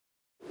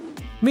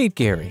Meet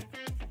Gary.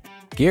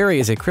 Gary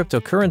is a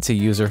cryptocurrency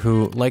user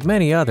who, like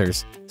many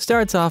others,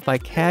 starts off by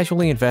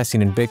casually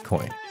investing in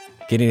Bitcoin.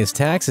 Getting his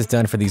taxes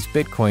done for these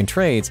Bitcoin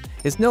trades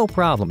is no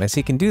problem as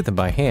he can do them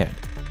by hand.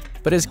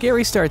 But as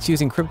Gary starts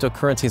using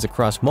cryptocurrencies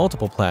across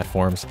multiple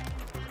platforms,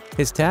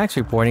 his tax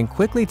reporting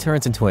quickly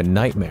turns into a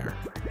nightmare.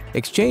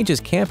 Exchanges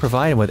can't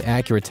provide him with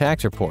accurate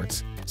tax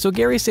reports, so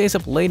Gary stays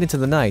up late into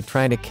the night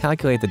trying to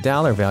calculate the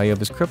dollar value of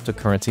his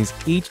cryptocurrencies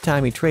each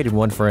time he traded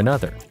one for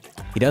another.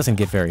 He doesn't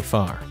get very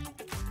far.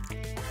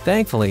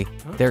 Thankfully,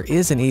 there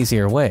is an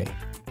easier way.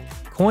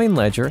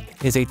 CoinLedger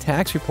is a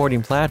tax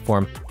reporting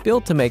platform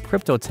built to make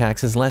crypto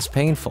taxes less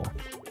painful.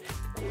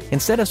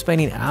 Instead of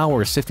spending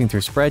hours sifting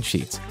through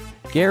spreadsheets,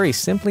 Gary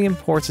simply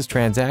imports his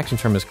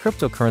transactions from his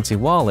cryptocurrency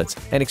wallets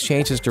and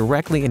exchanges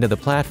directly into the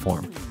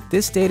platform.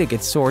 This data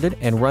gets sorted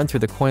and run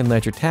through the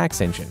CoinLedger tax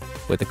engine.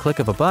 With the click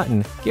of a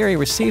button, Gary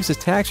receives his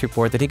tax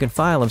report that he can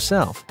file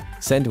himself,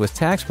 send to his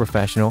tax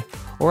professional,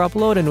 or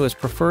upload into his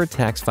preferred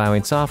tax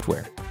filing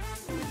software.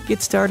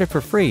 Get started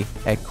for free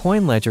at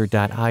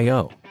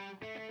CoinLedger.io.